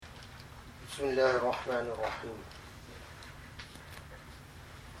بسم الله الرحمن الرحيم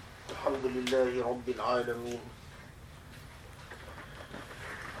الحمد لله رب العالمين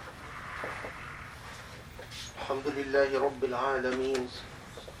الحمد لله رب العالمين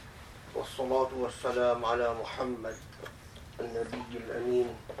والصلاة والسلام على محمد النبي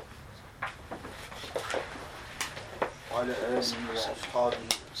الأمين وعلى آله وأصحابه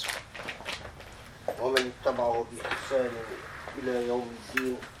ومن اتبعه بإحسان إلى يوم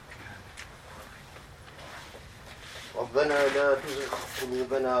الدين. ربنا لا تزغ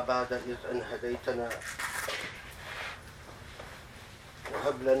قلوبنا بعد إذ هديتنا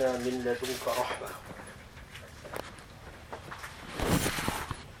وهب لنا من لدنك رحمة.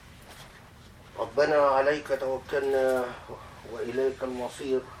 ربنا عليك توكلنا وإليك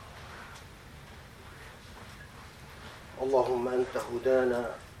المصير. اللهم أنت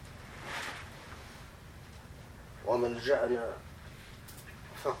هدانا وملجأنا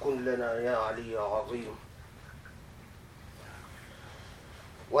فكن لنا يا علي عظيم،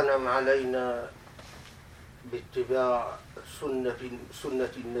 ونعم علينا باتباع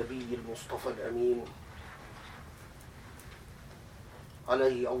سنة النبي المصطفى الأمين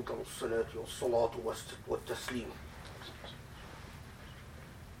عليه أفضل الصلاة والتسليم.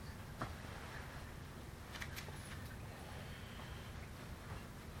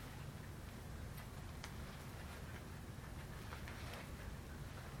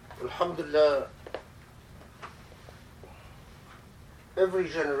 Alhamdulillah, every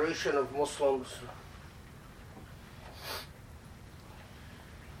generation of Muslims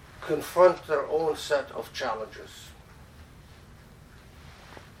confront their own set of challenges.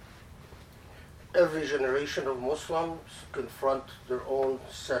 Every generation of Muslims confront their own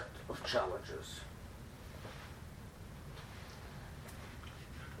set of challenges.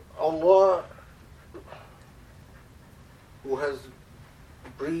 Allah, who has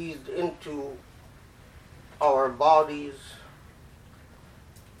breathed into our bodies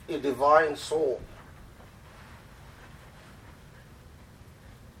a divine soul,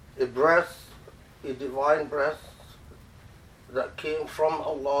 a divine breath that came from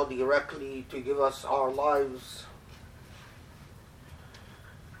Allah directly to give us our lives,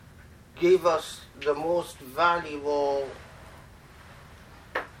 gave us the most valuable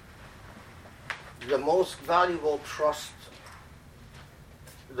trust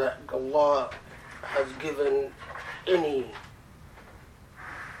that Allah has given any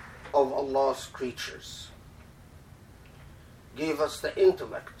of Allah's creatures. Gave us the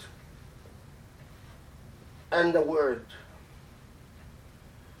intellect and the word,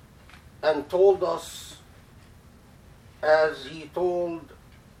 and told us, as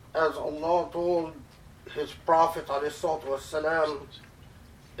Allah told His Prophet ﷺ,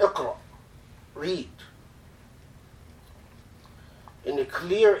 Iqra, read, in a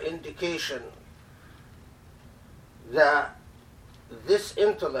clear indication that this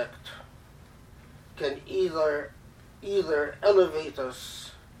intellect can either elevate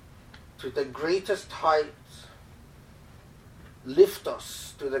us to the greatest heights, lift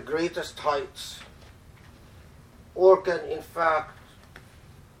us to the greatest heights, or can in fact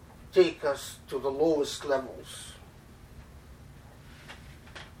take us to the lowest levels.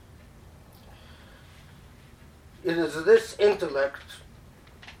 It is this intellect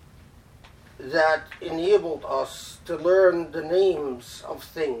that enabled us to learn the names of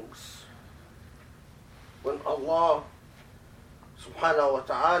things. When Allah subhanahu wa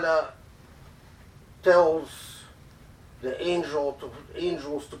ta'ala tells the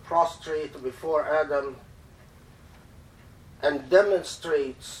angels to prostrate before Adam and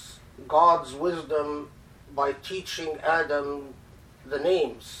demonstrates God's wisdom by teaching Adam the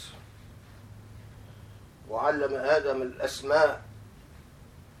names. وَعَلَّمَ آدَمَ الْأَسْمَاءِ.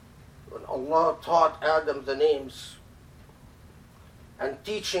 When Allah taught Adam the names, and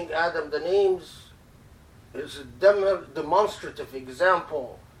teaching Adam the names is a demonstrative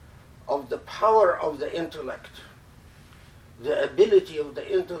example of the power of the intellect, the ability of the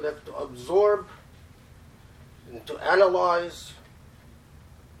intellect to absorb and to analyze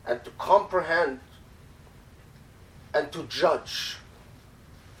and to comprehend and to judge,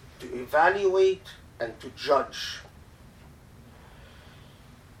 to evaluate and to judge.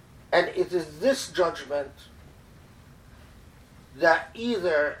 And it is this judgment that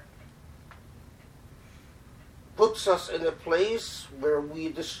either puts us in a place where we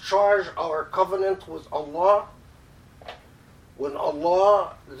discharge our covenant with Allah, when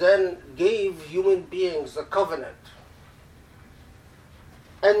Allah then gave human beings a covenant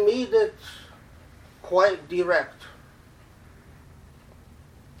and made it quite direct.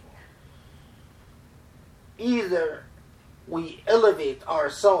 Either we elevate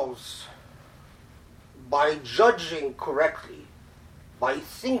ourselves by judging correctly, by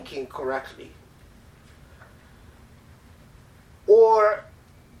thinking correctly, or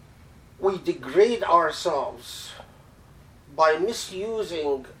we degrade ourselves by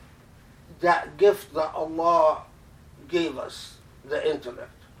misusing that gift that Allah gave us, the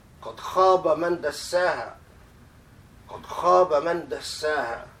intellect. قَدْ خَابَ مَنْ دَسَّاهَا قَدْ خَابَ مَنْ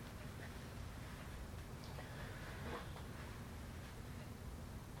دَسَّاهَا.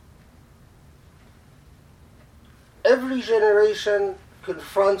 Every generation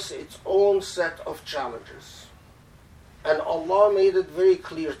confronts its own set of challenges. And Allah made it very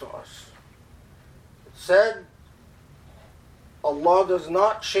clear to us. It said, Allah does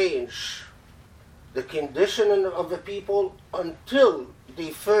not change the condition of the people until they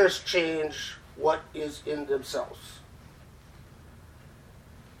first change what is in themselves.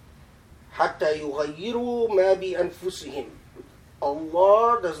 حَتَّى يُغَيِّرُوا مَا بِأَنفُسِهِمْ.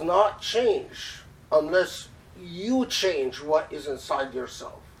 Allah does not change unless you change what is inside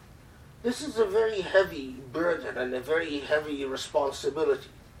yourself. This is a very heavy burden and a very heavy responsibility,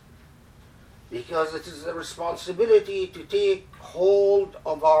 because it is a responsibility to take hold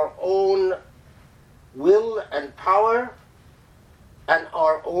of our own will and power and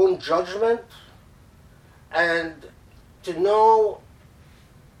our own judgment, and to know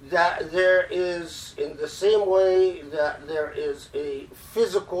that there is, in the same way that there is a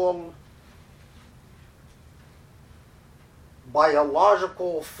physical,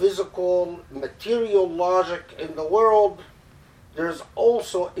 biological, physical, material logic in the world, there's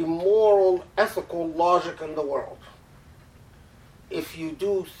also a moral, ethical logic in the world. If you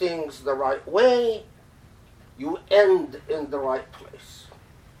do things the right way, you end in the right place.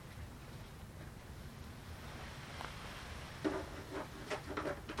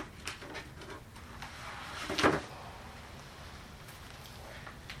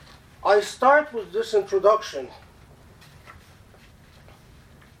 I start with this introduction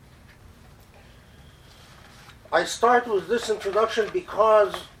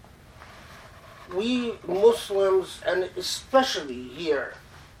because we Muslims, and especially here,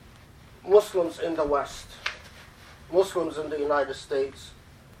 Muslims in the West, Muslims in the United States,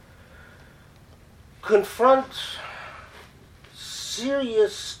 confront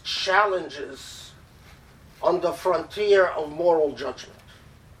serious challenges on the frontier of moral judgment.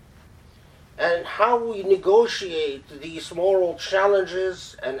 And how we negotiate these moral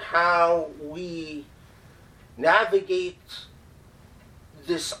challenges and how we navigate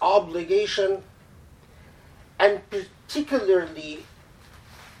this obligation, and particularly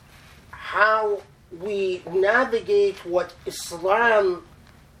how we navigate what Islam,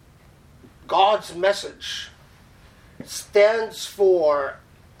 God's message, stands for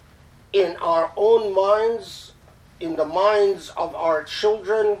in our own minds, in the minds of our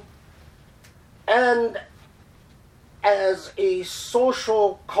children, and as a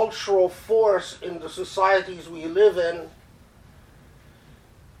social, cultural force in the societies we live in.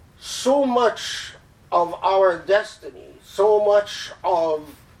 So much of our destiny, so much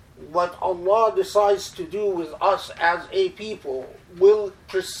of what Allah decides to do with us as a people will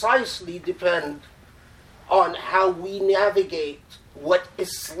precisely depend on how we navigate what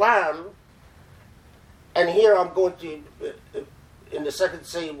Islam, and here I'm going to, in a second,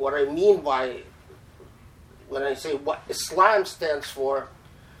 say what I mean by when I say what Islam stands for.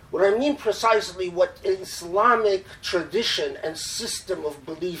 What I mean precisely what Islamic tradition and system of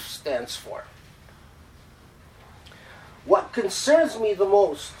belief stands for. What concerns me the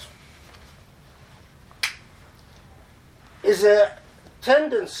most is a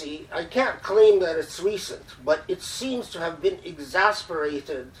tendency, I can't claim that it's recent, but it seems to have been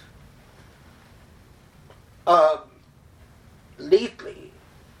exasperated lately,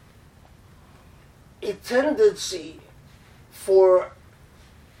 a tendency for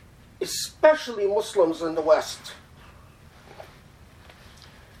especially Muslims in the West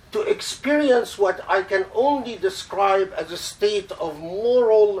to experience what I can only describe as a state of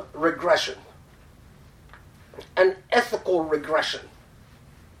moral regression, an ethical regression.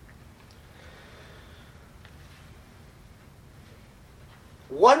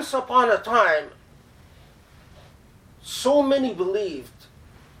 Once upon a time, so many believed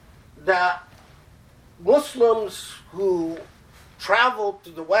that Muslims who traveled to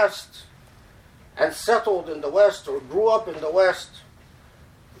the West and settled in the West or grew up in the West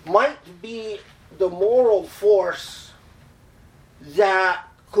might be the moral force that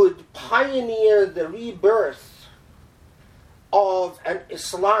could pioneer the rebirth of an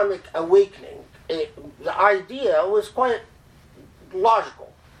Islamic awakening. The idea was quite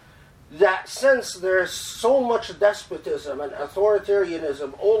logical, that since there's so much despotism and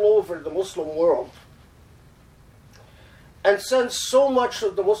authoritarianism all over the Muslim world, And since so much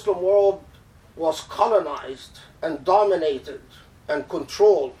of the Muslim world was colonized and dominated and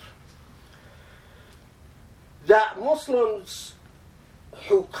controlled, that Muslims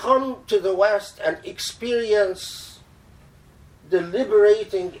who come to the West and experience the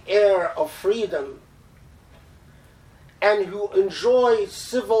liberating air of freedom and who enjoy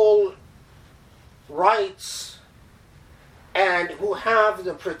civil rights and who have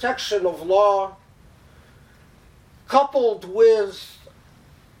the protection of law, coupled with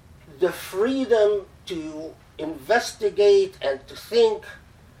the freedom to investigate and to think,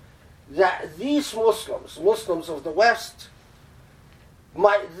 that these Muslims of the West,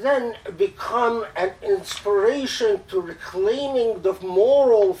 might then become an inspiration to reclaiming the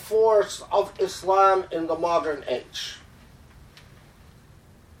moral force of Islam in the modern age.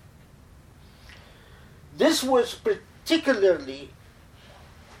 This was particularly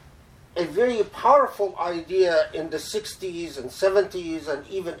a very powerful idea in the 60s and 70s and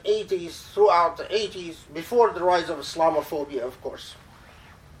even 80s, throughout the 80s, before the rise of Islamophobia, of course.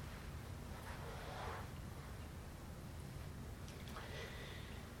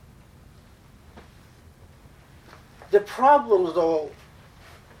 The problem, though,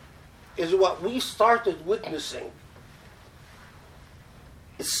 is what we started witnessing,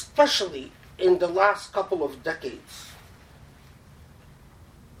 especially in the last couple of decades,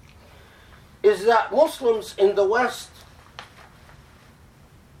 is that Muslims in the West,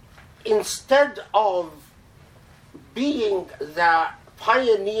 instead of being that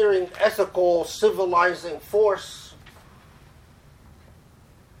pioneering, ethical, civilizing force,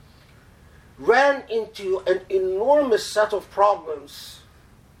 ran into an enormous set of problems.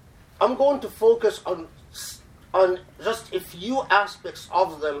 I'm going to focus on just a few aspects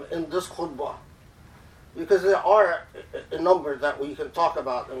of them in this khutbah, because there are a number that we can talk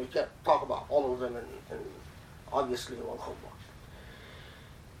about, and we can't talk about all of them in obviously in one khutbah.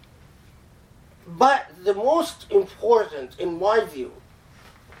 But the most important, in my view,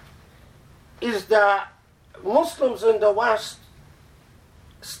 is that Muslims in the West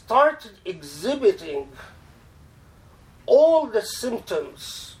started exhibiting all the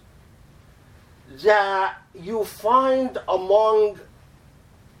symptoms that you find among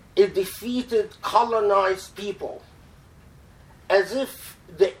a defeated, colonized people, as if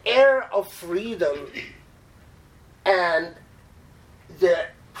the air of freedom and the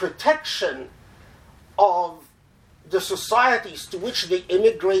protection of the societies to which they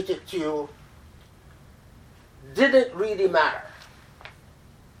immigrated to didn't really matter.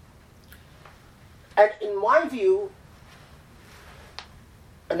 And in my view,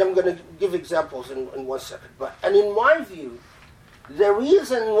 and I'm going to give examples in 1 second, and in my view, the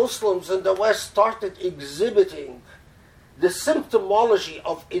reason Muslims in the West started exhibiting the symptomology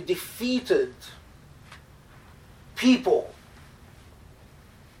of a defeated people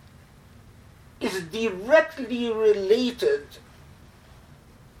is directly related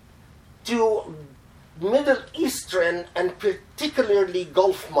to Middle Eastern and particularly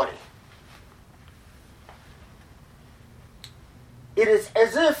Gulf money. It is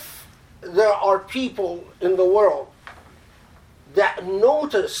as if there are people in the world that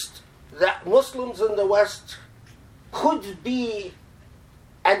noticed that Muslims in the West could be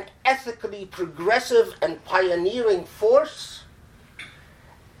an ethically progressive and pioneering force,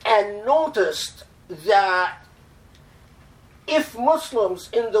 and noticed that if Muslims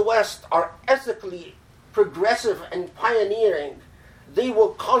in the West are ethically progressive and pioneering, they will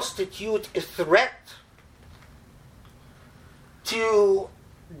constitute a threat to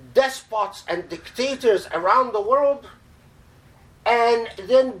despots and dictators around the world, and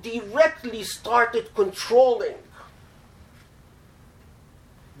then directly started controlling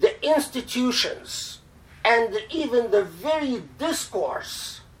the institutions and even the very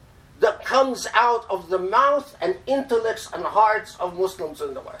discourse that comes out of the mouth and intellects and hearts of Muslims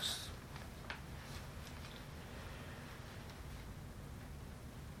in the West.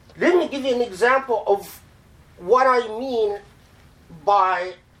 Let me give you an example of what I mean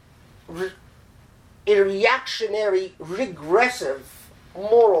by a reactionary, regressive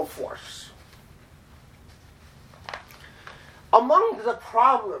moral force. Among the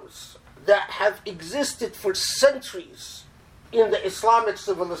problems that have existed for centuries in the Islamic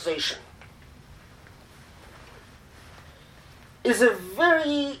civilization is a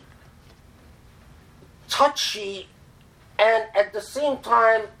very touchy and at the same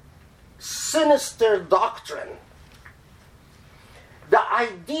time sinister doctrine. The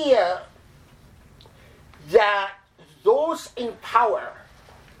idea that those in power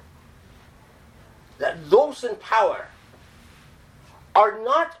are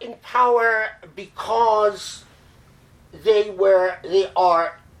not in power because they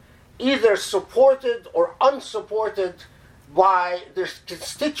are either supported or unsupported by their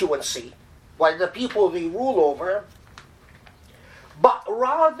constituency, by the people they rule over, but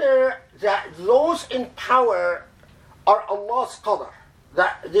rather that those in power are Allah's qadr,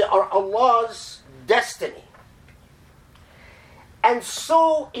 that they are Allah's destiny. And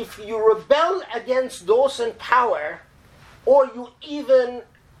so if you rebel against those in power, or you even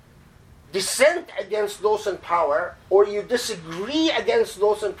dissent against those in power, or you disagree against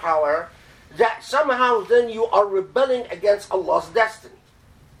those in power, that somehow then you are rebelling against Allah's destiny.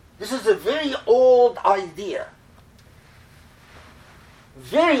 This is a very old idea.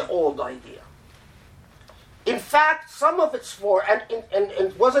 Very old idea. In fact, some of its and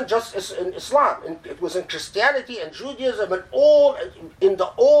it wasn't just in Islam, it was in Christianity and Judaism, and all in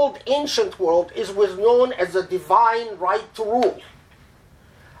the old ancient world was known as the divine right to rule.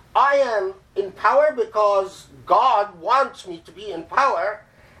 I am in power because God wants me to be in power,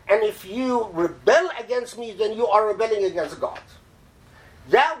 and if you rebel against me, then you are rebelling against God.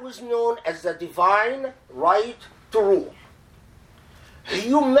 That was known as the divine right to rule.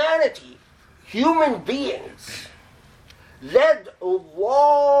 Humanity, human beings, led a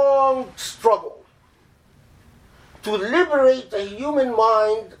long struggle to liberate the human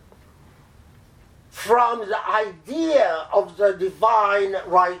mind from the idea of the divine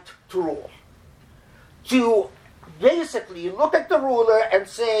right to rule. To basically look at the ruler and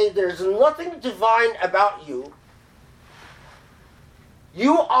say, there's nothing divine about you.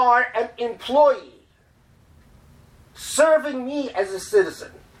 You are an employee serving me as a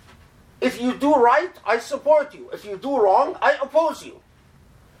citizen. If you do right, I support you. If you do wrong, I oppose you.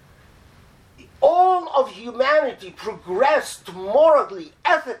 All of humanity progressed morally,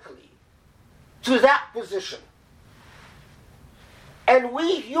 ethically, to that position. And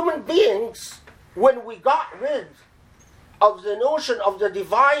we human beings, when we got rid of the notion of the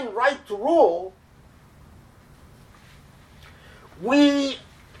divine right to rule, we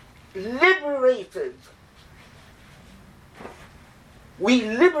liberated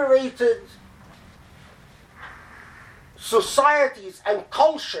societies and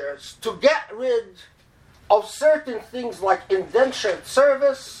cultures to get rid of certain things like indentured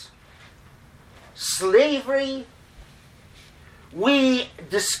service, slavery. We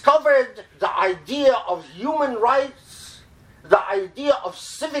discovered the idea of human rights, the idea of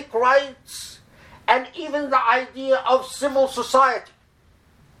civic rights, and even the idea of civil society.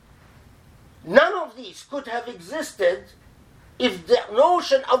 None of these could have existed if the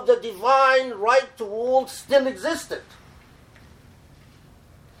notion of the divine right to rule still existed.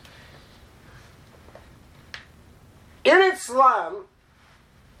 In Islam,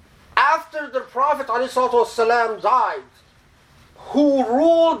 after the Prophet ﷺ died, who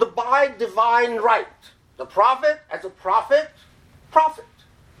ruled by divine right? The Prophet as a prophet,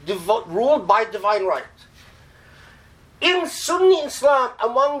 ruled by divine right. In Sunni Islam,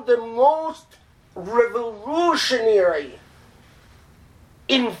 among the most revolutionary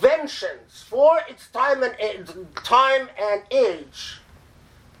inventions for its time and age,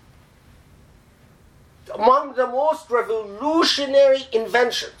 among the most revolutionary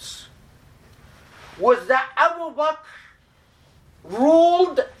inventions was that Abu Bakr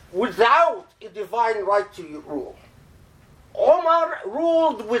ruled without a divine right to rule. Umar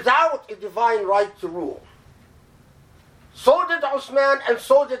ruled without a divine right to rule. So did Uthman and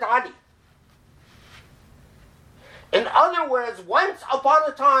so did Ali. In other words, once upon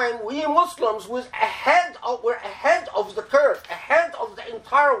a time, we Muslims were ahead of the curve, ahead of the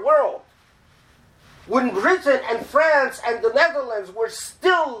entire world. When Britain and France and the Netherlands were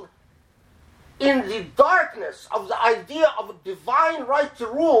still in the darkness of the idea of a divine right to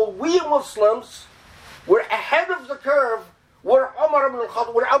rule, we Muslims were ahead of the curve where Umar ibn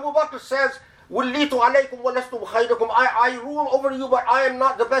al-Khattab, where Abu Bakr says, وَلِّيتُ عَلَيْكُمْ وَلَسْتُ بِخَيْرِكُمْ, I rule over you, but I am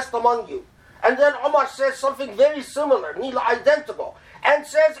not the best among you. And then Umar says something very similar, nearly identical, and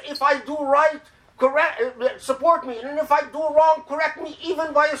says, if I do right, support me, and if I do wrong, correct me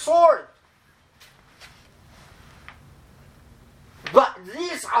even by a sword. But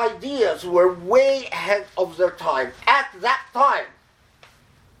these ideas were way ahead of their time at that time.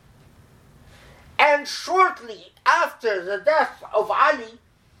 And shortly after the death of Ali,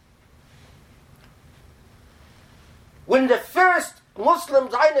 when the first Muslim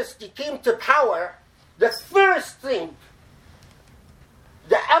dynasty came to power, the first thing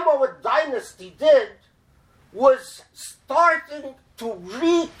the Umayyad dynasty did was starting to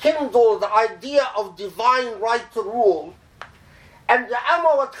rekindle the idea of divine right to rule. And the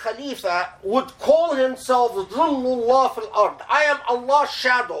Umayyad Khalifa would call himself Dhullullah fil ard. I am Allah's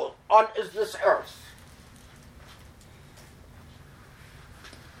shadow on this earth.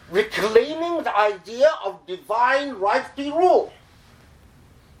 reclaiming the idea of divine right to rule.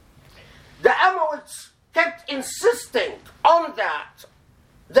 The Amawites kept insisting on that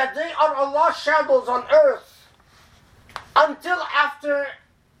they are Allah's shadows on earth, until after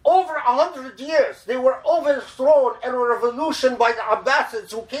over 100 years they were overthrown in a revolution by the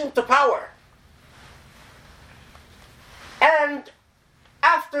Abbasids who came to power. And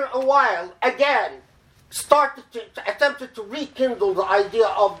after a while, again, attempted to rekindle the idea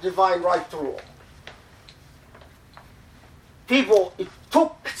of divine right to rule. It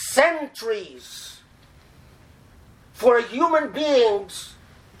took centuries for human beings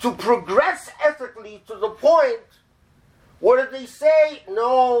to progress ethically to the point where they say,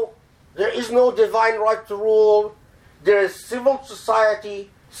 no, there is no divine right to rule, there is civil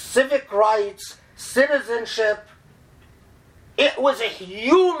society, civic rights, citizenship. It was a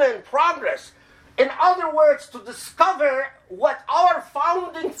human progress. In other words, to discover what our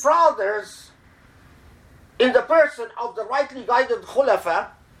founding fathers, in the person of the rightly guided Khulafa,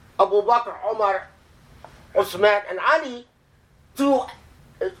 Abu Bakr, Umar, Uthman, and Ali,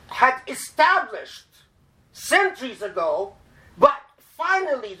 had established centuries ago, but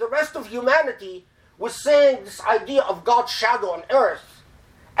finally the rest of humanity was saying this idea of God's shadow on earth,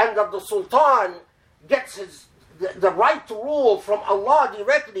 and that the Sultan gets the right to rule from Allah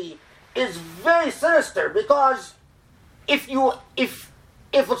directly, is very sinister, because if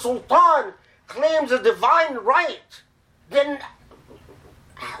a sultan claims a divine right, then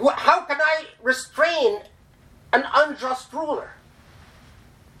how can I restrain an unjust ruler?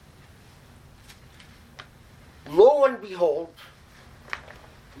 Lo and behold,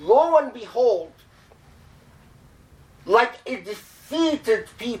 like a defeated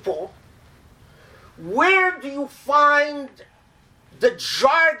people, where do you find the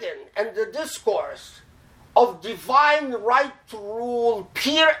jargon and the discourse of divine right to rule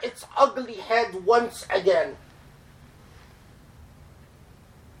peer its ugly head once again?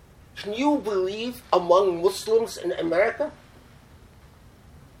 Can you believe among Muslims in America?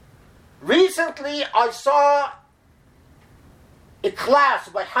 Recently, I saw a class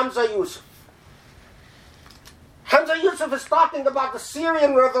by Hamza Yusuf. Hamza Yusuf is talking about the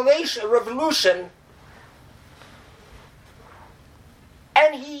Syrian revolution,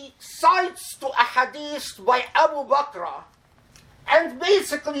 and he cites to a hadith by Abu Bakr, and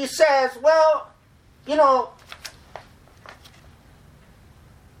basically says, well,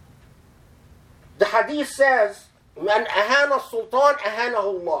 the hadith says, Man ahana sultan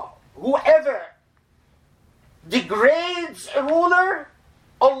ahanahu Allah. Whoever degrades a ruler,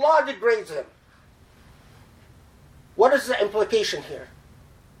 Allah degrades him. What is the implication here?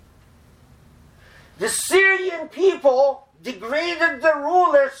 The Syrian people degraded the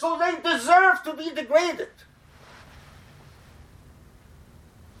ruler, so they deserve to be degraded.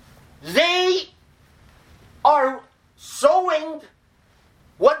 They are sowing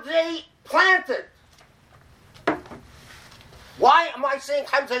what they planted. Why am I saying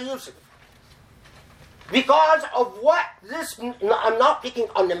Hamza Yusuf? Because of what this, I'm not picking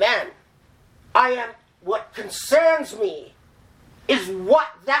on the man. What concerns me is what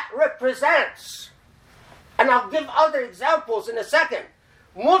that represents. And I'll give other examples in a second.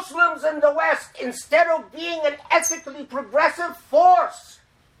 Muslims in the West, instead of being an ethically progressive force,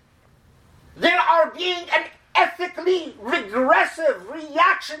 they are being an ethically regressive,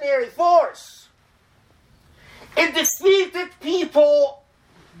 reactionary force. A defeated people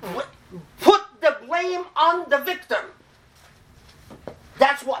put the blame on the victim.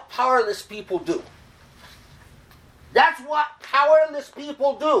 That's what powerless people do. That's what powerless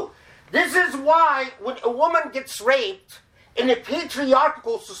people do. This is why when a woman gets raped in a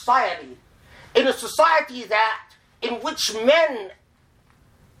patriarchal society, in a society in which men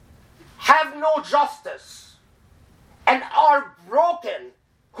have no justice and are broken,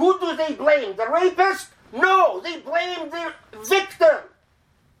 who do they blame? The rapist? No, they blame the victim.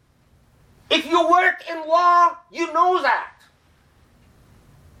 If you work in law, you know that.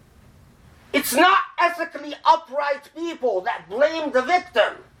 It's not ethically upright people that blame the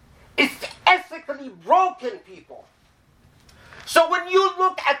victim. It's ethically broken people. So when you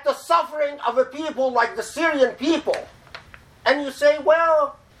look at the suffering of a people like the Syrian people, and you say,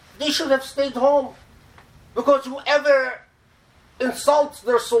 well, they should have stayed home, because whoever insults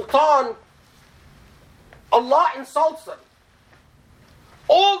their sultan, Allah insults them.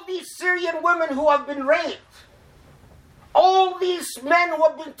 All these Syrian women who have been raped, all these men who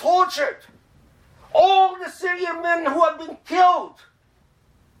have been tortured, all the Syrian men who have been killed,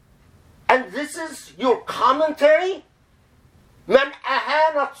 and this is your commentary? Man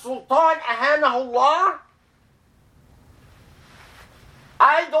ahana sultan ahanahu Allah?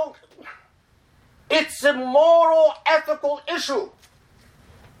 It's a moral, ethical issue.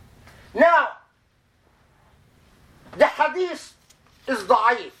 Now, the hadith is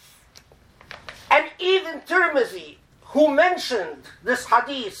da'if. And even Tirmidhi, who mentioned this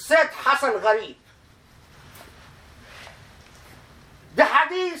hadith, said Hasan Gharib. The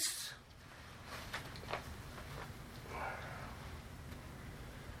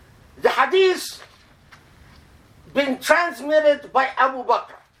hadith been transmitted by Abu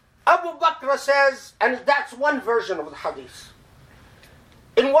Bakr. Abu Bakr says, and that's one version of the hadith.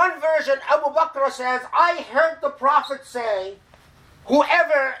 In one version, Abu Bakr says, I heard the Prophet say,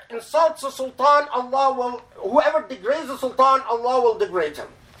 whoever insults a sultan, whoever degrades a sultan, Allah will degrade him.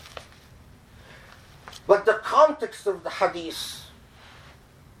 But the context of the hadith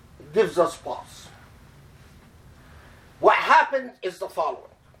gives us pause. What happened is the following.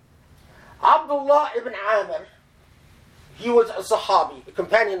 Abdullah ibn Amr, he was a Sahabi, a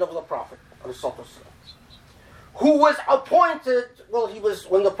companion of the Prophet, who was appointed,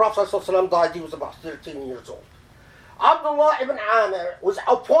 when the Prophet died, he was about 13 years old. Abdullah ibn Amr was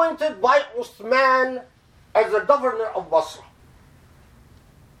appointed by Uthman as the governor of Basra.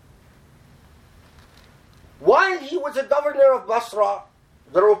 While he was a governor of Basra,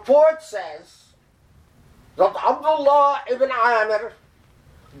 the report says that Abdullah ibn Amr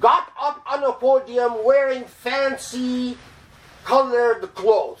got up on a podium wearing fancy colored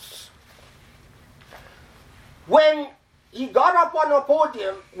clothes. When he got up on a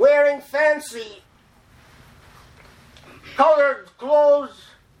podium wearing fancy colored clothes,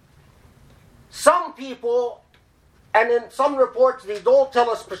 some people, and in some reports they don't tell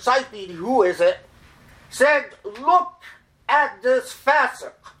us precisely who is it, said, look at this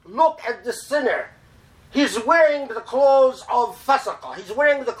fasiq, look at this sinner. He's wearing the clothes of fasaqah, he's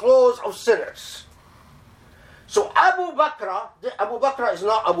wearing the clothes of sinners. So Abu Bakr is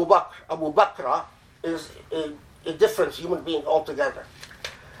not Abu Bakr. Abu Bakr is a different human being altogether.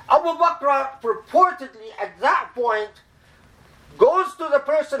 Abu Bakr purportedly at that point goes to the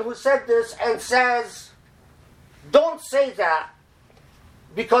person who said this and says, don't say that,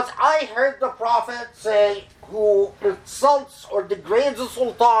 because I heard the Prophet say, who insults or degrades a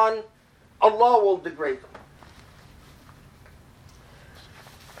sultan, Allah will degrade him.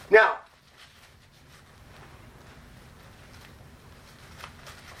 Now,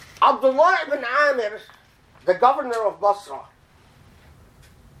 Abdullah ibn Amir, the governor of Basra,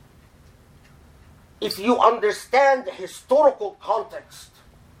 if you understand the historical context,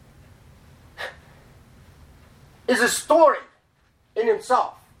 is a story in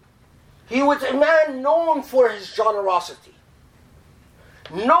himself. He was a man known for his generosity,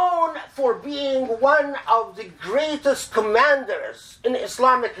 known for being one of the greatest commanders in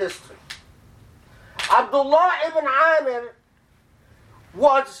Islamic history. Abdullah ibn Amir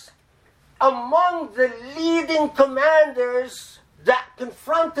was among the leading commanders that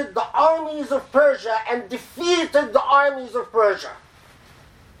confronted the armies of Persia and defeated the armies of Persia.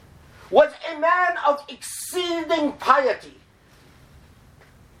 Was a man of exceeding piety.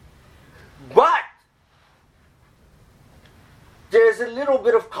 But there is a little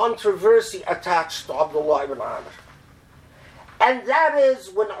bit of controversy attached to Abdullah ibn Amr. And that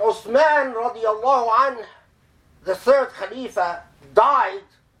is when Uthman radiallahu anh, the third Khalifa, died,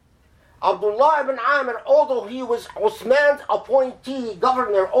 Abdullah ibn Amr, although he was Uthman's appointee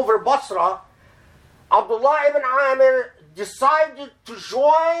governor over Basra, Abdullah ibn Amr decided to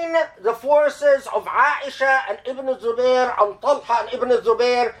join the forces of Aisha and Ibn Zubair and Talha and Ibn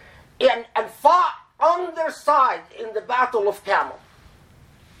Zubair and fought on their side in the Battle of Camel.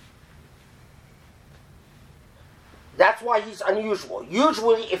 That's why he's unusual.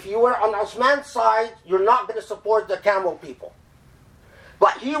 Usually, if you were on Uthman's side, you're not going to support the Camel people.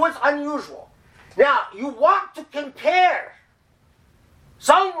 But he was unusual. Now, you want to compare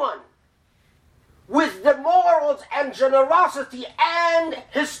someone with the morals and generosity and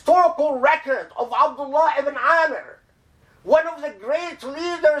historical record of Abdullah ibn Amr, one of the great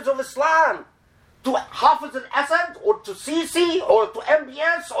leaders of Islam, to Hafiz al-Assad or to Sisi or to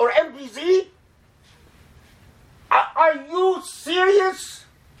MBS or MBZ? Are you serious?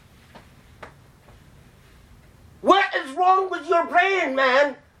 What is wrong with your brain,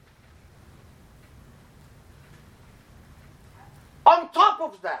 man? On top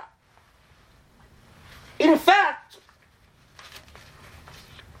of that, in fact,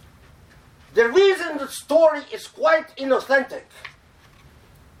 the reason the story is quite inauthentic,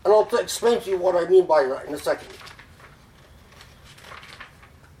 and I'll explain to you what I mean by that in a second.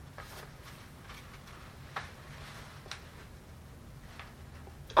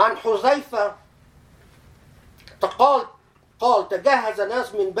 عن حذيفة قال تجهز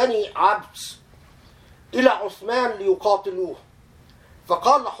ناس من بني عبس إلى عثمان ليقاتلوه،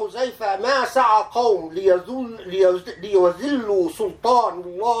 فقال حذيفة ما سعى قوم ليذلوا سلطان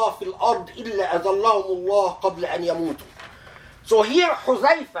الله في الأرض إلا أذلهم الله قبل أن يموتوا. So here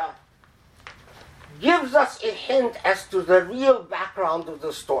Huzaifa gives us a hint as to the real background of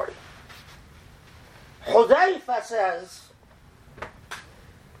the story. Huzaifa says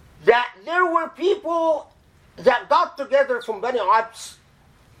that there were people that got together from Bani Abs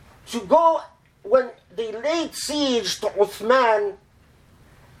to go when they laid siege to Uthman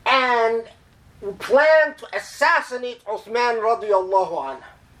and planned to assassinate Uthman radiallahu anhu.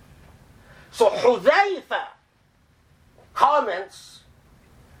 So Hudhayfa comments,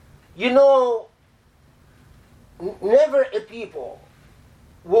 never a people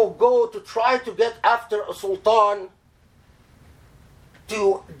will go to try to get after a sultan,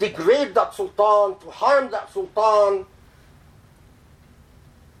 to degrade that sultan, to harm that sultan,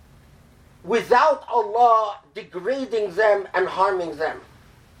 without Allah degrading them and harming them.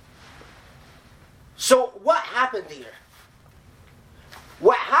 So what happened here?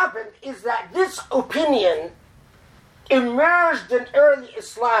 What happened is that this opinion emerged in early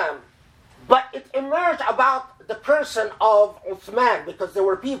Islam, but it emerged about the person of Uthman, because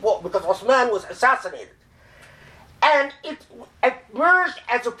Uthman was assassinated. And it emerged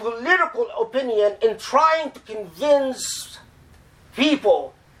as a political opinion in trying to convince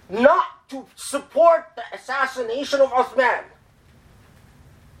people not to support the assassination of Uthman.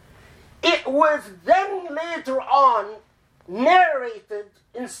 It was then later on narrated,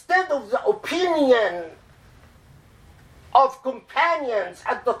 instead of the opinion of companions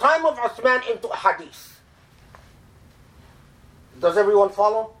at the time of Uthman, into a hadith. Does everyone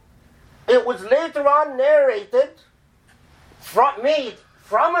follow? It was later on narrated, made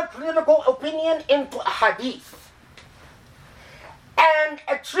from a political opinion into a hadith, and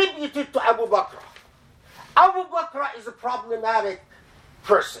attributed to Abu Bakr. Abu Bakr is a problematic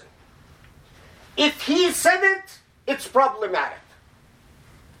person. If he said it, it's problematic.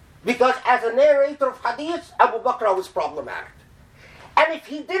 Because as a narrator of hadith, Abu Bakr was problematic. And if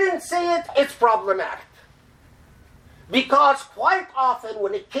he didn't say it, it's problematic. Because quite often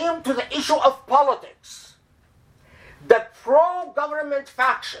when it came to the issue of politics, the pro-government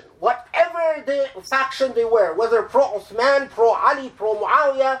faction, whatever faction they were, whether pro-Uthman, pro-Ali,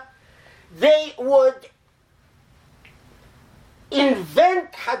 pro-Muawiyah, they would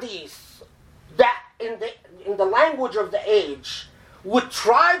invent hadith that in the language of the age would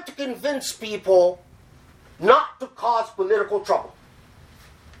try to convince people not to cause political trouble.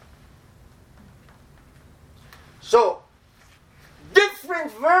 So,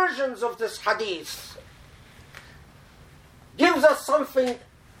 different versions of this hadith gives us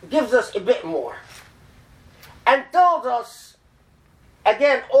a bit more, and tells us,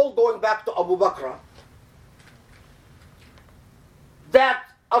 again, all going back to Abu Bakr, that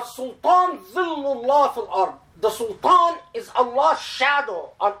as-sultan dhillullah fil ard. The sultan is Allah's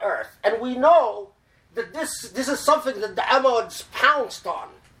shadow on earth. And we know that this is something that the Amads pounced on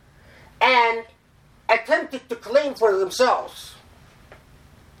and attempted to claim for themselves.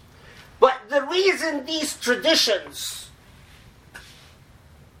 But the reason these traditions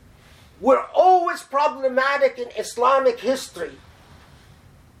were always problematic in Islamic history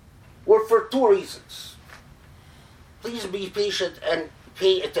were for two reasons. Please be patient and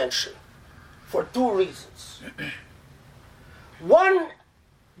pay attention. For two reasons. One,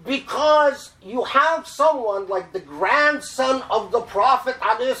 because you have someone like the grandson of the Prophet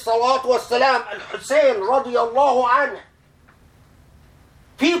ﷺ, Al-Hussein radiyallahu anhu.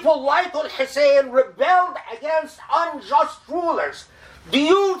 People like Al-Hussein rebelled against unjust rulers. Do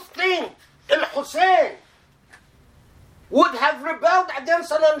you think Al-Hussein would have rebelled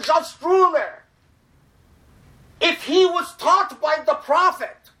against an unjust ruler if he was taught by the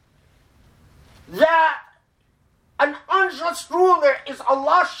Prophet that an unjust ruler is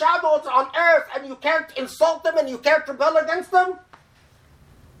Allah's shadows on earth and you can't insult them and you can't rebel against them?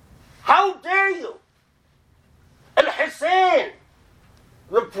 How dare you? Al-Hussein,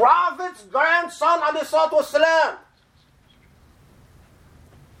 the Prophet's grandson, ﷺ.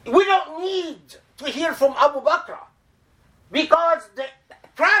 We don't need to hear from Abu Bakr, because the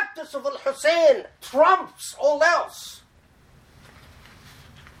practice of Al-Hussein trumps all else.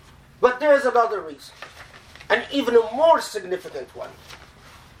 But there is another reason, and even a more significant one.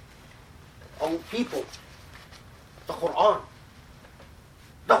 Oh, people, the Quran.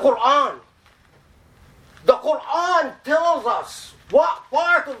 The Quran. The Quran tells us what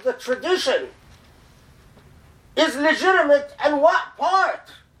part of the tradition is legitimate and what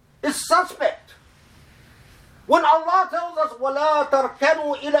part is suspect. When Allah tells us, وَلَا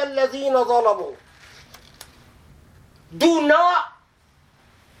تَرْكَنُوا إِلَى الَّذِينَ ظَلَمُوا. Do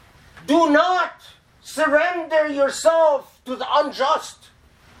not surrender yourself to the unjust.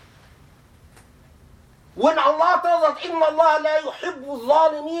 When Allah tells us, إِنَّ اللَّهَ لَا يُحِبُّ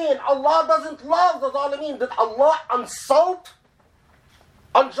الظَّالِمِينَ, Allah doesn't love the ظالمين. Did Allah insult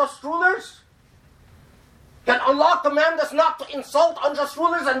unjust rulers? Can Allah command us not to insult unjust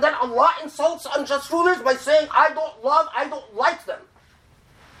rulers, and then Allah insults unjust rulers by saying, I don't like them?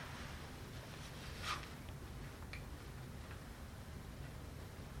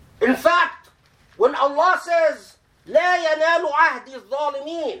 In fact, when Allah says, لا ينال عهد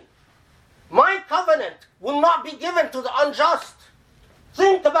الظالمين, my covenant will not be given to the unjust.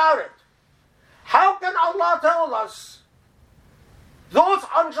 Think about it. How can Allah tell us those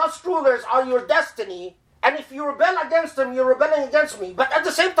unjust rulers are your destiny, and if you rebel against them, you're rebelling against me, but at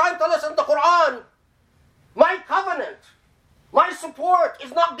the same time tell us in the Quran, my covenant, my support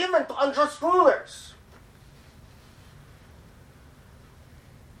is not given to unjust rulers?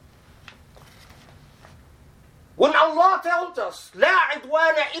 When Allah tells us, لا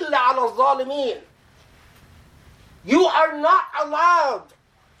عدوان إلا على الظالمين, you are not allowed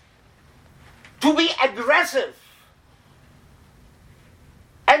to be aggressive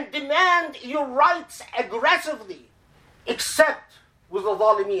and demand your rights aggressively, except with the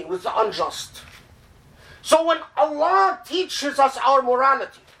ظالمين, with the unjust. So when Allah teaches us our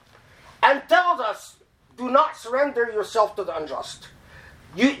morality and tells us, do not surrender yourself to the unjust,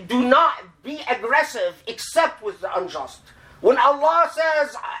 you do not be aggressive except with the unjust. When Allah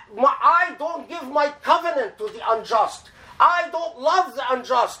says, I don't give my covenant to the unjust, I don't love the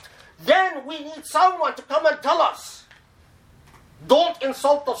unjust, then we need someone to come and tell us, don't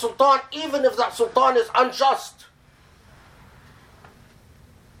insult the sultan even if that sultan is unjust.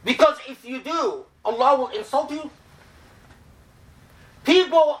 Because if you do, Allah will insult you.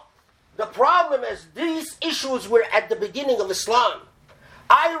 People, the problem is these issues were at the beginning of Islam.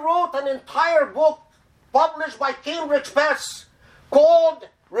 I wrote an entire book published by Cambridge Press called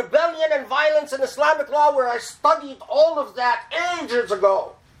Rebellion and Violence in Islamic Law, where I studied all of that ages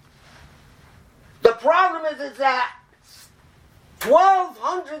ago. The problem is that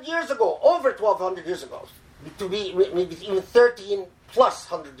 1,200 years ago, over 1,200 years ago, to be maybe even 13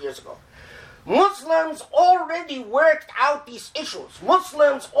 plus 100 years ago, Muslims already worked out these issues.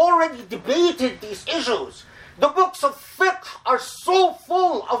 Muslims already debated these issues. The books of fiqh are so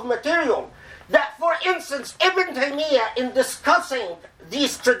full of material that, for instance, Ibn Taymiyyah, in discussing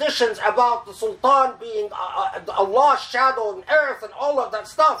these traditions about the Sultan being Allah's shadow on earth and all of that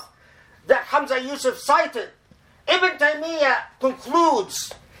stuff that Hamza Yusuf cited, Ibn Taymiyyah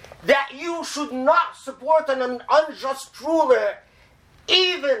concludes that you should not support an unjust ruler.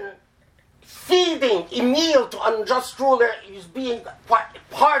 Even feeding a meal to an unjust ruler is being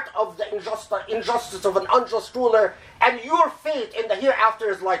part of the injustice of an unjust ruler, and your fate in the hereafter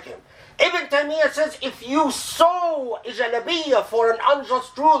is like him. Ibn Taymiyyah says, if you sow a jalabiyah for an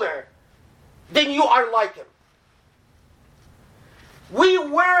unjust ruler, then you are like him. We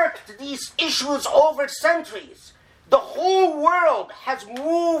worked these issues over centuries. The whole world has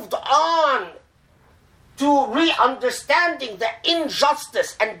moved on to re-understanding that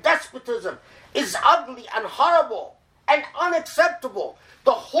injustice and despotism is ugly and horrible and unacceptable.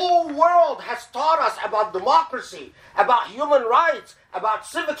 The whole world has taught us about democracy, about human rights, about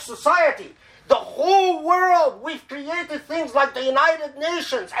civic society. The whole world, we've created things like the United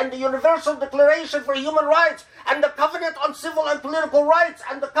Nations and the Universal Declaration for Human Rights and the Covenant on Civil and Political Rights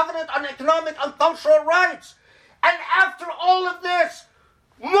and the Covenant on Economic and Cultural Rights. And after all of this,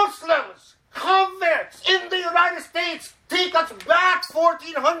 Muslims, converts in the United States take us back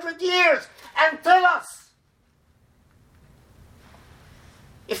 1,400 years and tell us,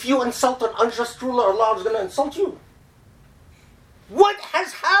 if you insult an unjust ruler, Allah is going to insult you. What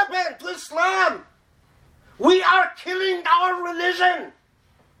has happened to Islam? We are killing our religion.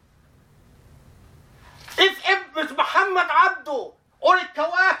 If Muhammad Abdu or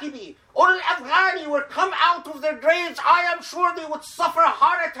al-Kawakibi or al-Afghani were come out of their graves, I am sure they would suffer a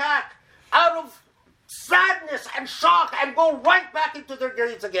heart attack out of sadness and shock and go right back into their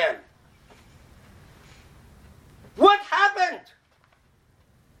graves again. What happened?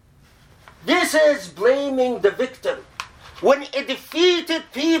 This is blaming the victim. When a defeated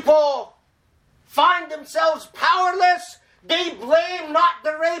people find themselves powerless, they blame not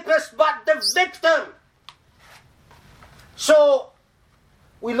the rapist but the victim. So,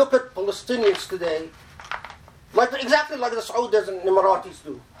 we look at Palestinians today, exactly like the Saudis and Emiratis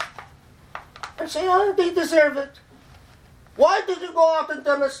do, and say, oh, they deserve it. Why did they go out in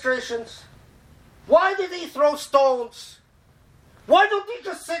demonstrations? Why did they throw stones? Why don't they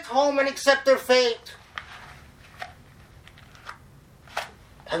just sit home and accept their fate?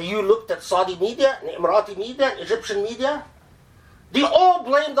 Have you looked at Saudi media, and Emirati media, and Egyptian media? They all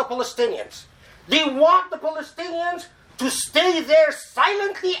blame the Palestinians. They want the Palestinians to stay there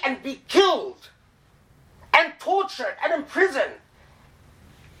silently and be killed and tortured and imprisoned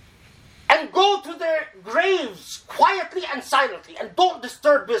and go to their graves quietly and silently and don't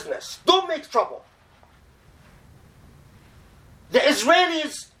disturb business. Don't make trouble. The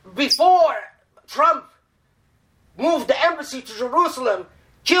Israelis, before Trump moved the embassy to Jerusalem,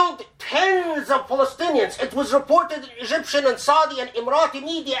 killed tens of Palestinians. It was reported in Egyptian and Saudi and Emirati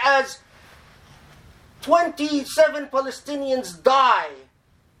media as 27 Palestinians die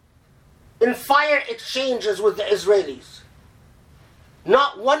in fire exchanges with the Israelis.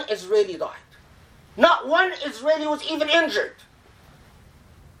 Not one Israeli died. Not one Israeli was even injured.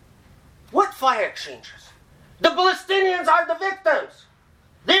 What fire exchanges? The Palestinians are the victims.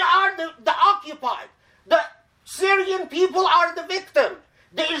 They are the occupied. The Syrian people are the victim.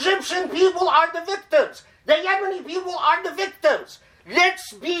 The Egyptian people are the victims. The Yemeni people are the victims.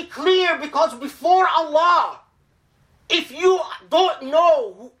 Let's be clear, because before Allah, if you don't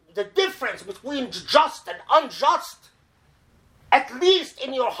know the difference between just and unjust, at least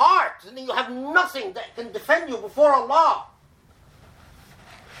in your heart, then you have nothing that can defend you before Allah.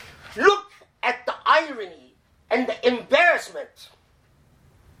 Look at the irony and the embarrassment.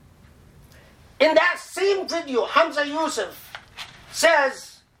 In that same video, Hamza Yusuf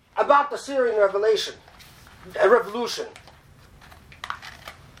says about the Syrian revolution,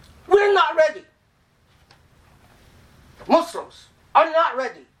 we're not ready. Muslims are not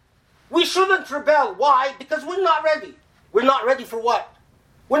ready. We shouldn't rebel. Why? Because we're not ready. We're not ready for what?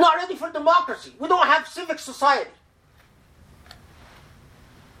 We're not ready for democracy. We don't have civic society.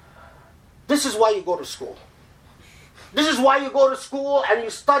 This is why you go to school. This is why you go to school and you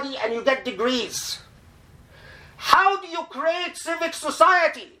study and you get degrees. How do you create civic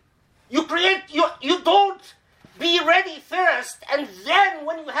society? You don't be ready first, and then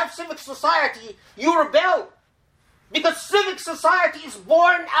when you have civic society, you rebel. Because civic society is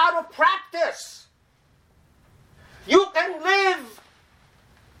born out of practice. You can live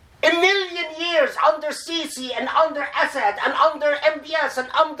a million years under Sisi and under Assad and under MBS and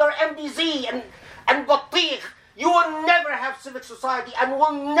under MBZ and Batih. You will never have civic society and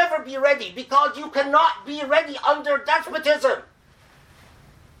will never be ready, because you cannot be ready under despotism.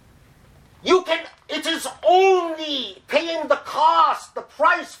 It is only paying the cost, the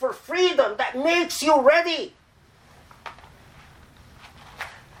price for freedom that makes you ready.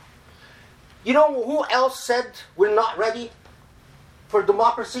 You know who else said we're not ready for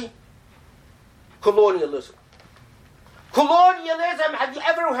democracy? Colonialism. Colonialism, have you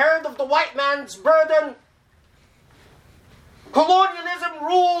ever heard of the white man's burden? Colonialism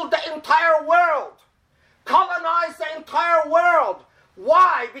ruled the entire world, colonized the entire world.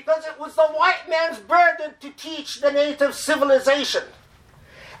 Why? Because it was the white man's burden to teach the native civilization.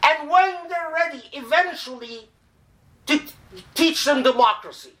 And when they're ready, eventually, to teach them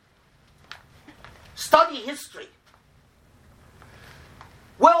democracy. Study history.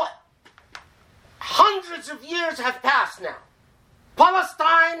 Well, hundreds of years have passed now.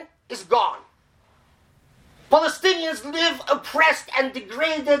 Palestine is gone. Palestinians live oppressed and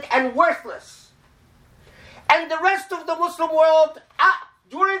degraded and worthless. And the rest of the Muslim world,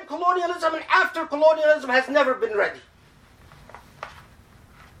 during colonialism and after colonialism, has never been ready.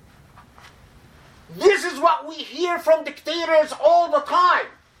 This is what we hear from dictators all the time.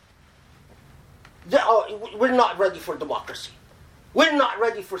 We're not ready for democracy. We're not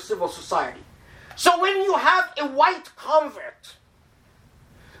ready for civil society. So when you have a white convert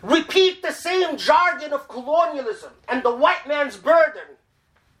repeat the same jargon of colonialism and the white man's burden,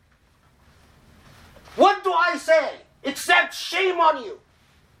 what do I say? Except shame on you.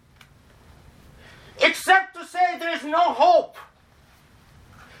 Except to say there is no hope.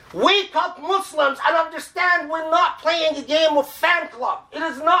 Wake up, Muslims, and understand we're not playing a game of fan club. It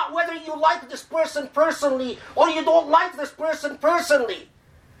is not whether you like this person personally or you don't like this person personally.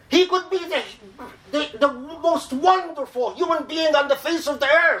 He could be the most wonderful human being on the face of the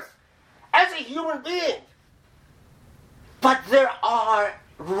earth as a human being. But there are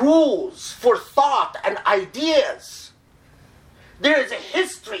rules for thought and ideas. There is a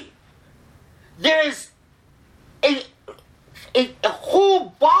history. There is a whole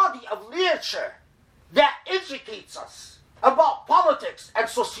body of literature that educates us about politics and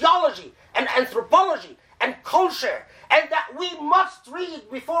sociology and anthropology and culture, and that we must read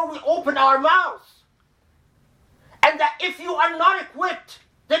before we open our mouths. And that if you are not equipped,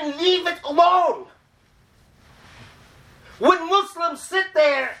 then leave it alone. When Muslims sit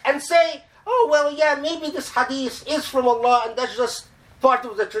there and say, oh, well, yeah, maybe this hadith is from Allah and that's just part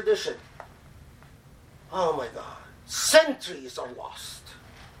of the tradition. Oh my God. Centuries are lost.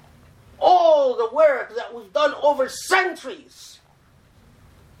 All the work that we've done over centuries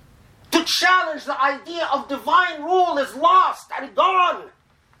to challenge the idea of divine rule is lost and gone.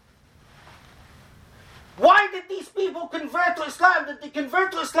 Why did these people convert to Islam? Did they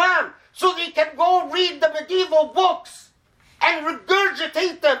convert to Islam so they can go read the medieval books and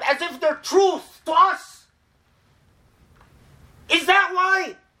regurgitate them as if they're truth to us? Is that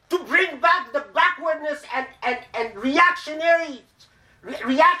why? To bring back the backwardness and reactionaryism.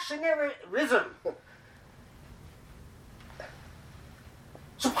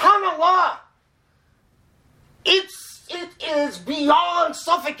 SubhanAllah. It is beyond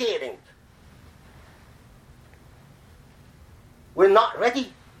suffocating. We're not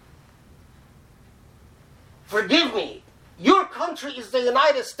ready. Forgive me. Your country is the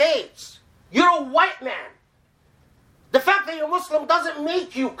United States. You're a white man. The fact that you're Muslim doesn't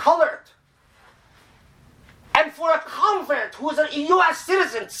make you colored. And for a convert who is a U.S.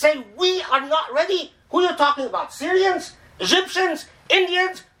 citizen to say we are not ready, who are you talking about? Syrians? Egyptians?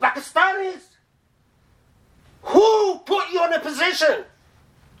 Indians? Pakistanis? Who put you in a position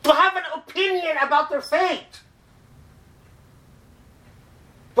to have an opinion about their fate?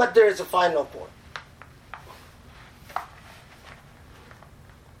 But there is a final point.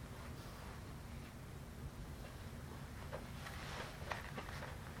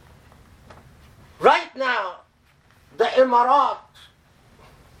 Right now, the Emirat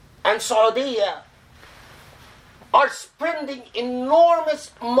and Saudi are spending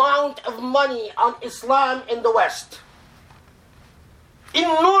enormous amount of money on Islam in the West.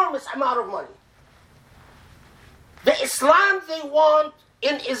 Enormous amount of money. The Islam they want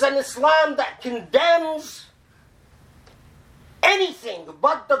is an Islam that condemns anything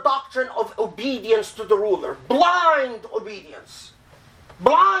but the doctrine of obedience to the ruler. Blind obedience.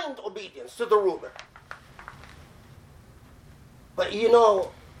 Blind obedience to the ruler. But you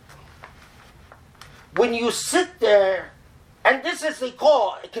know, when you sit there, and this is they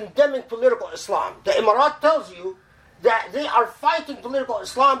call condemning political Islam. The Emirat tells you that they are fighting political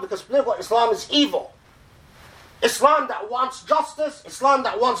Islam because political Islam is evil. Islam that wants justice, Islam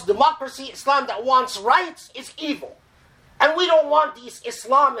that wants democracy, Islam that wants rights is evil. And we don't want these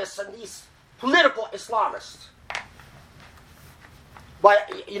Islamists and these political Islamists.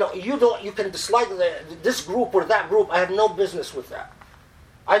 But you can dislike this group or that group. I have no business with that.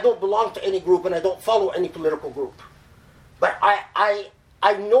 I don't belong to any group and I don't follow any political group. But I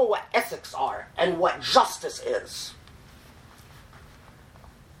know what ethics are and what justice is.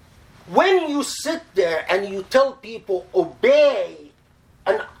 When you sit there and you tell people obey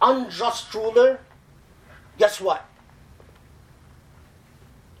an unjust ruler, guess what?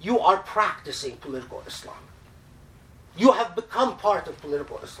 You are practicing political Islam. You have become part of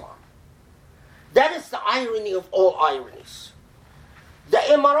political Islam. That is the irony of all ironies. The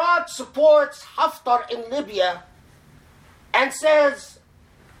Emirat supports Haftar in Libya and says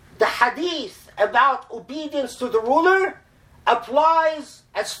the hadith about obedience to the ruler applies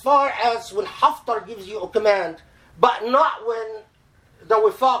as far as when Haftar gives you a command, but not when the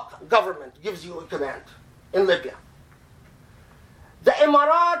Wifaq government gives you a command in Libya. The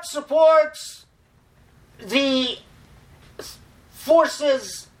Emirat supports the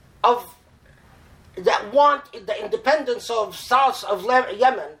forces that want the independence of south of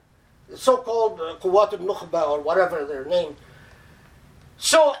Yemen, so-called Quwat al-Nukhba or whatever their name.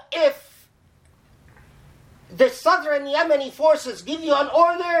 So if the southern Yemeni forces give you an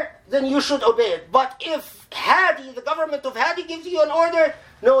order, then you should obey it. But if Hadi, the government of Hadi gives you an order,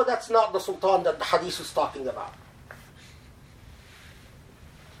 no, that's not the Sultan that the hadith is talking about.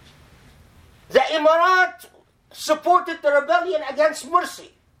 The Emirat supported the rebellion against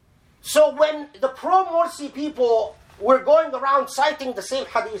Morsi. So when the pro-Morsi people were going around citing the same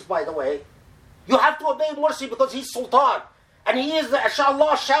hadith, by the way, you have to obey Morsi because he's Sultan. And he is the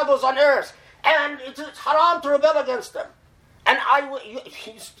Allah's shadows on earth. And it's haram to rebel against them. And I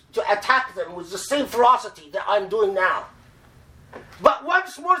used to attack them with the same ferocity that I'm doing now. But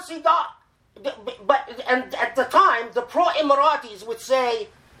once Morsi got... And at the time, the pro-Emiratis would say,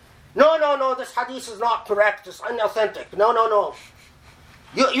 no, this hadith is not correct, it's unauthentic. No.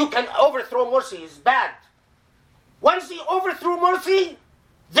 You can overthrow Morsi, it's bad. Once they overthrew Morsi,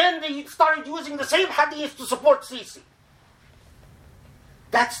 then they started using the same hadith to support Sisi.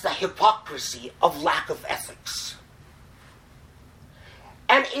 That's the hypocrisy of lack of ethics.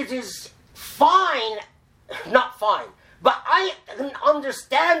 And it is not fine, but I can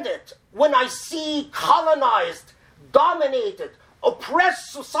understand it when I see colonized, dominated,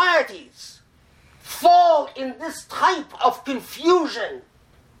 oppressed societies fall in this type of confusion.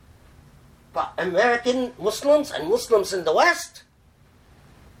 But American Muslims and Muslims in the West,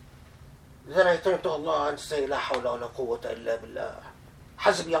 then I turn to Allah and say, La hawla wa la quwwata illa billah.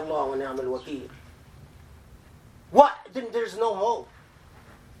 Hasbi Allah wa ni'mal wakeel. What? Then there's no hope.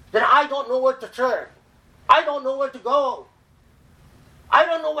 Then I don't know where to turn. I don't know where to go. I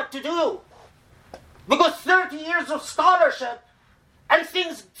don't know what to do. Because 30 years of scholarship and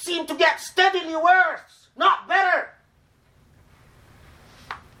things seem to get steadily worse, not better.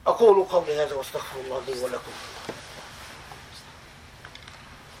 أقول قولي هذا واستغفر الله لي ولكم.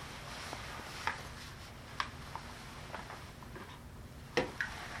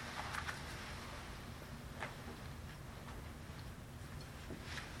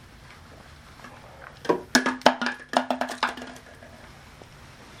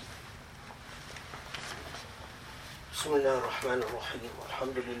 بسم الله الرحمن الرحيم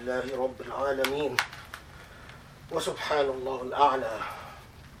والحمد لله رب العالمين وسبحان الله الأعلى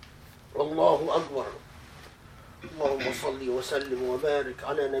والله أكبر اللهم صل وسلم وبارك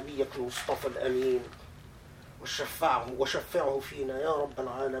على نبيك المصطفى الأمين وشفعه فينا يا رب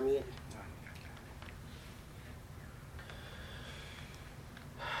العالمين.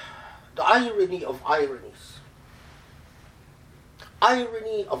 The irony of ironies.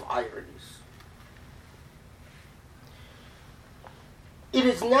 Irony of ironies. It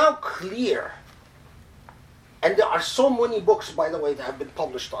is now clear, and there are so many books, by the way, that have been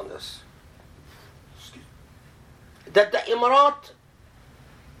published on this, that the Emirat,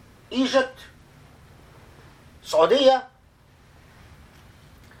 Egypt, Saudi,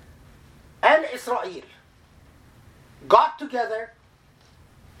 and Israel got together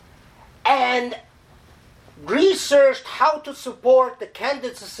and researched how to support the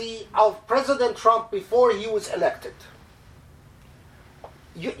candidacy of President Trump before he was elected.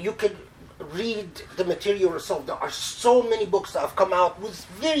 You can read the material yourself. There are so many books that have come out with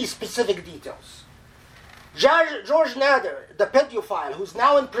very specific details. George Nader, the pedophile who's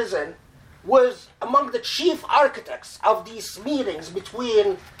now in prison, was among the chief architects of these meetings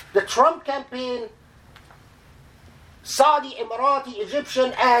between the Trump campaign, Saudi, Emirati,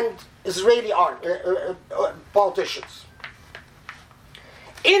 Egyptian, and Israeli politicians.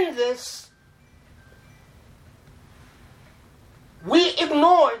 In this, we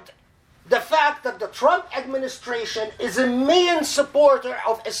ignored the fact that the Trump administration is a main supporter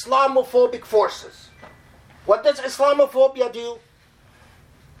of Islamophobic forces. What does Islamophobia do?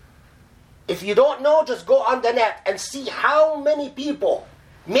 If you don't know, just go on the net and see how many people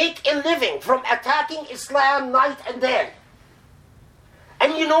make a living from attacking Islam night and day.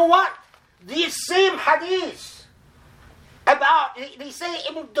 And you know what? These same hadiths about, they say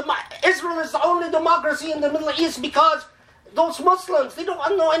Israel is the only democracy in the Middle East because those Muslims, they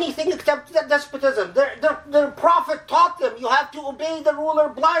don't know anything except despotism. Their prophet taught them you have to obey the ruler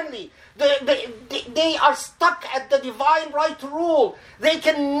blindly. They are stuck at the divine right to rule. They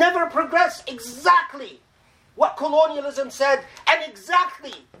can never progress. Exactly what colonialism said, and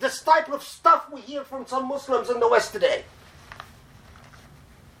exactly this type of stuff we hear from some Muslims in the West today.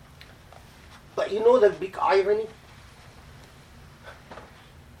 But you know the big irony?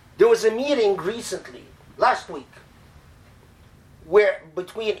 There was a meeting recently, last week, where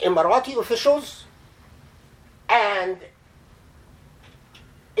between Emirati officials and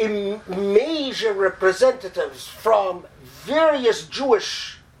major representatives from various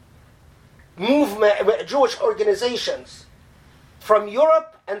Jewish organizations from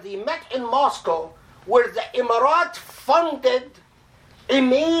Europe, and they met in Moscow, where the Emirat funded a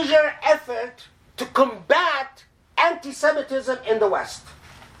major effort to combat anti-Semitism in the West,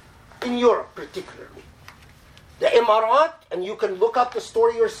 in Europe particularly. The Emirat, and you can look up the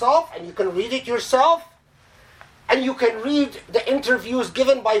story yourself, and you can read it yourself, and you can read the interviews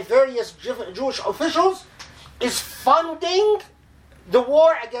given by various Jewish officials, is funding the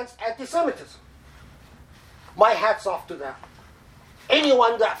war against anti-Semitism. My hat's off to them.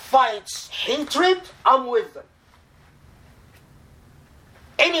 Anyone that fights hatred, I'm with them.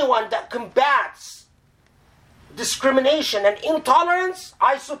 Anyone that combats discrimination and intolerance,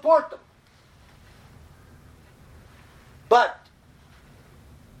 I support them. But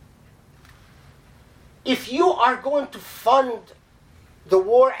if you are going to fund the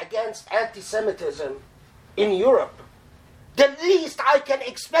war against anti-Semitism in Europe, the least I can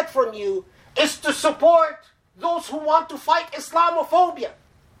expect from you is to support those who want to fight Islamophobia.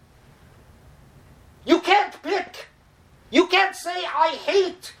 You can't pick. You can't say, I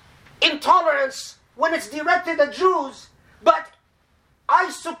hate intolerance when it's directed at Jews, but I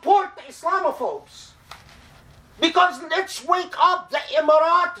support the Islamophobes. Because let's wake up, the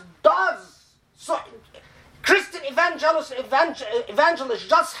Emirat does. So Christian evangelists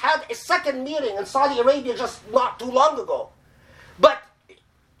just had a second meeting in Saudi Arabia just not too long ago. But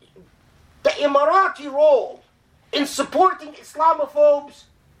the Emirati role in supporting Islamophobes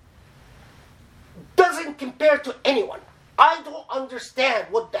doesn't compare to anyone. I don't understand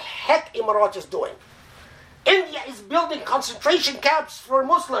what the heck Emirat is doing. India is building concentration camps for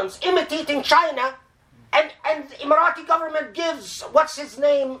Muslims, imitating China, and the Emirati government gives, what's his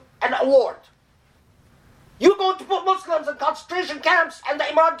name, an award. You go to put Muslims in concentration camps and the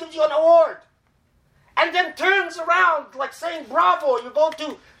Emirat gives you an award. And then turns around like saying, bravo,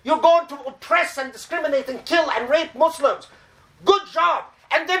 you're going to oppress and discriminate and kill and rape Muslims. Good job.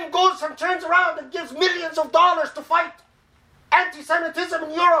 And then goes and turns around and gives millions of dollars to fight anti-Semitism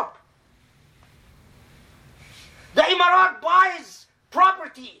in Europe. The Emirat buys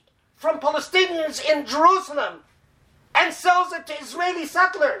property from Palestinians in Jerusalem and sells it to Israeli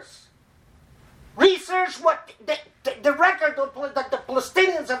settlers. Research what the record that the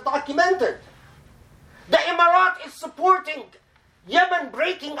Palestinians have documented. The Emirat is supporting Yemen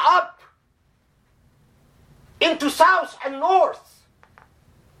breaking up into south and north.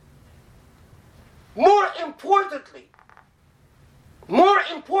 More importantly,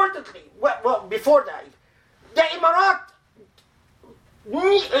 well, before that, the Emirat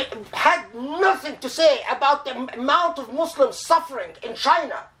had nothing to say about the amount of Muslims suffering in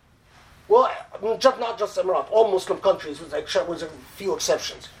China. Well, not just Emirat, all Muslim countries with a few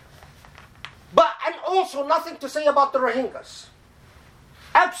exceptions. And also nothing to say about the Rohingyas.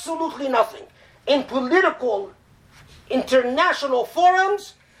 Absolutely nothing. In political international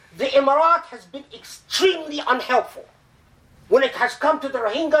forums, the Emirat has been extremely unhelpful when it has come to the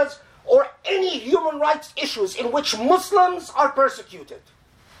Rohingyas or any human rights issues in which Muslims are persecuted.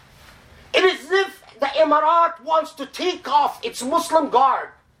 It is as if the Emirat wants to take off its Muslim garb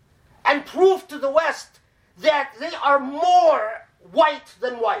and prove to the West that they are more white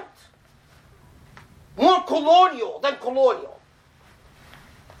than white, more colonial than colonial.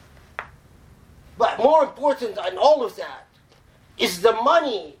 But more important than all of that is the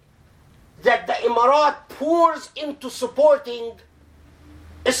money that the Emirat pours into supporting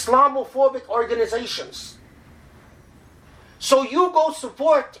Islamophobic organizations. So you go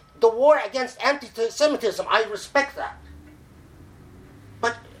support the war against anti-Semitism, I respect that.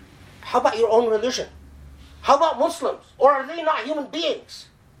 But how about your own religion? How about Muslims? Or are they not human beings?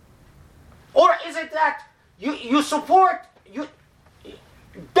 Or is it that you support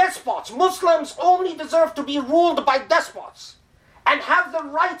despots? Muslims only deserve to be ruled by despots and have their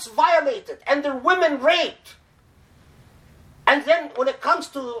rights violated and their women raped. And then when it comes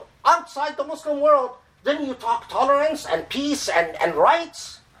to outside the Muslim world, then you talk tolerance and peace and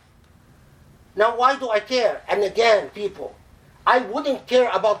rights. Now why do I care? And again, people, I wouldn't care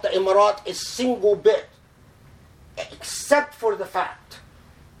about the Emirat a single bit, except for the fact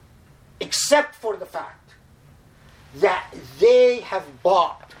that they have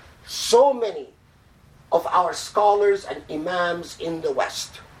bought so many of our scholars and imams in the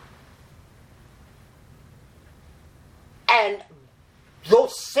West. And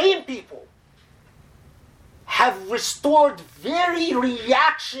those same people have restored very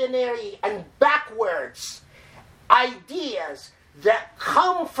reactionary and backwards ideas that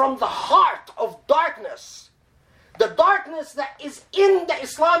come from the heart of darkness. The darkness that is in the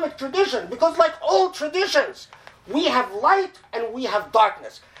Islamic tradition. Because like all traditions, we have light and we have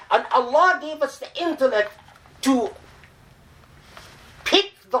darkness. And Allah gave us the intellect to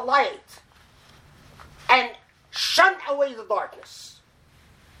pick the light and shun away the darkness.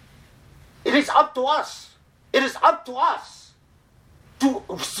 It is up to us. It is up to us to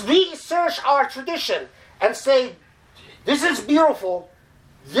research our tradition and say, this is beautiful,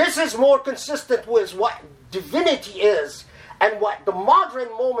 this is more consistent with what divinity is and what the modern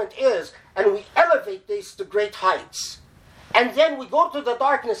moment is, and we elevate this to great heights. And then we go to the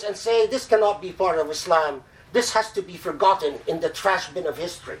darkness and say, this cannot be part of Islam. This has to be forgotten in the trash bin of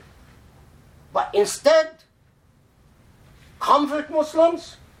history. But instead, convert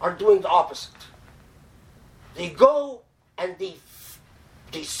Muslims are doing the opposite. They go and they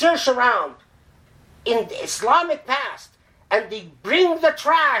search around in the Islamic past and they bring the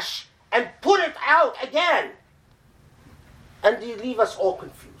trash and put it out again. And they leave us all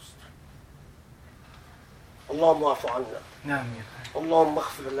confused. Allahumma afu anna. اللهم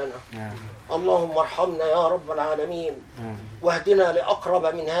اغفر لنا اللهم ارحمنا يا رب العالمين واهدنا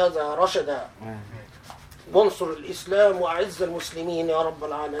لأقرب من هذا رشدا وانصر الإسلام وأعز المسلمين يا رب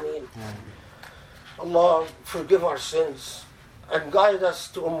العالمين. Allah, forgive our sins and guide us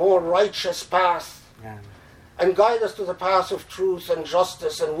to a more righteous path and guide us to the path of truth and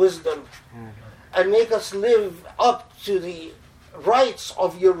justice and wisdom, and make us live up to the rights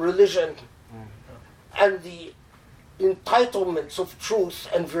of your religion and the entitlements of truth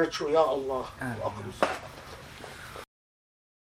and virtue, Ya Allah.